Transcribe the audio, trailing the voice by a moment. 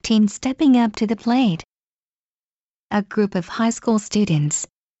teens stepping up to the plate. A group of high school students,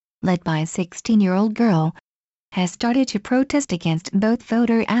 led by a 16-year-old girl, has started to protest against both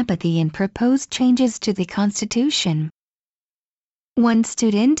voter apathy and proposed changes to the Constitution. One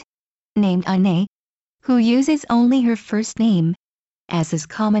student, named Ane, who uses only her first name, as is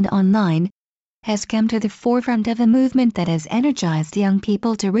common online, has come to the forefront of a movement that has energized young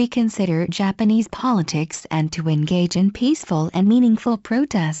people to reconsider Japanese politics and to engage in peaceful and meaningful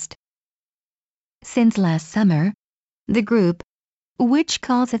protest. Since last summer, the group, which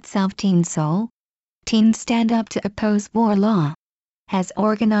calls itself Teen Soul, Teens Stand Up to Oppose War Law, has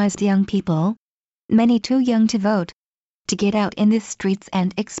organized young people, many too young to vote, to get out in the streets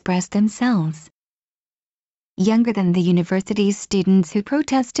and express themselves. Younger than the university's students who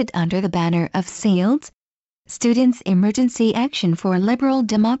protested under the banner of SEALS, Students' Emergency Action for Liberal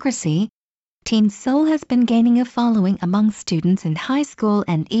Democracy, Teen Soul has been gaining a following among students in high school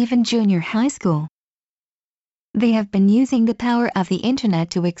and even junior high school. They have been using the power of the internet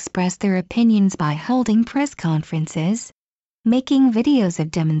to express their opinions by holding press conferences, making videos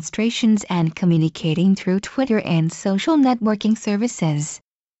of demonstrations and communicating through Twitter and social networking services.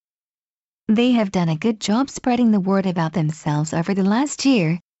 They have done a good job spreading the word about themselves over the last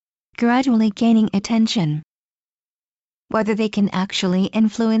year, gradually gaining attention. Whether they can actually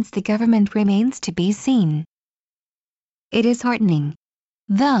influence the government remains to be seen. It is heartening,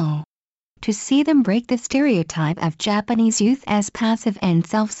 though, to see them break the stereotype of Japanese youth as passive and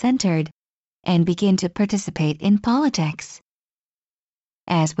self-centered, and begin to participate in politics.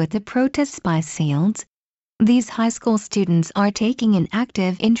 As with the protests by SEALS, these high school students are taking an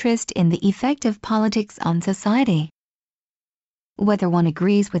active interest in the effect of politics on society. Whether one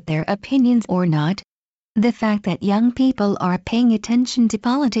agrees with their opinions or not, the fact that young people are paying attention to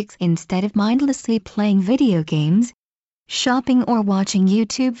politics instead of mindlessly playing video games, shopping or watching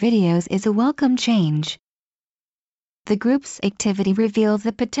YouTube videos is a welcome change. The group's activity reveals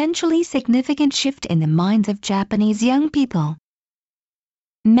a potentially significant shift in the minds of Japanese young people.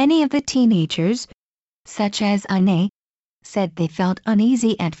 Many of the teenagers, such as Ane, said they felt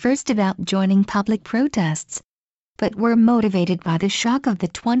uneasy at first about joining public protests, but were motivated by the shock of the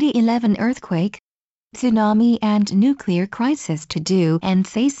 2011 earthquake, tsunami and nuclear crisis to do and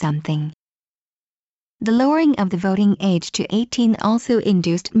say something. The lowering of the voting age to 18 also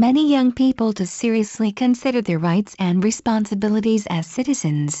induced many young people to seriously consider their rights and responsibilities as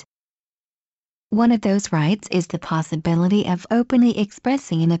citizens. One of those rights is the possibility of openly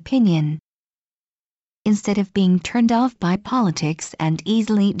expressing an opinion. Instead of being turned off by politics and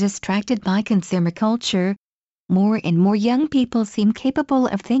easily distracted by consumer culture, more and more young people seem capable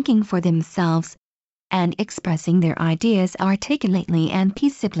of thinking for themselves and expressing their ideas articulately and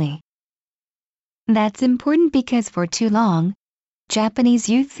peaceably. That's important because for too long, Japanese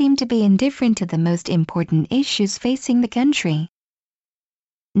youth seem to be indifferent to the most important issues facing the country.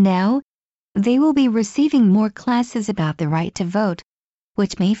 Now, they will be receiving more classes about the right to vote,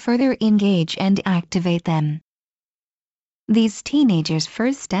 which may further engage and activate them. These teenagers'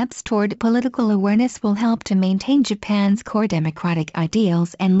 first steps toward political awareness will help to maintain Japan's core democratic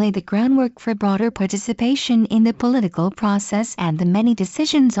ideals and lay the groundwork for broader participation in the political process and the many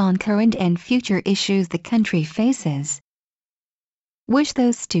decisions on current and future issues the country faces. Wish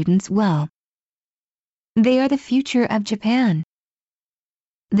those students well. They are the future of Japan.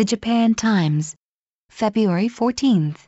 The Japan Times, February 14th.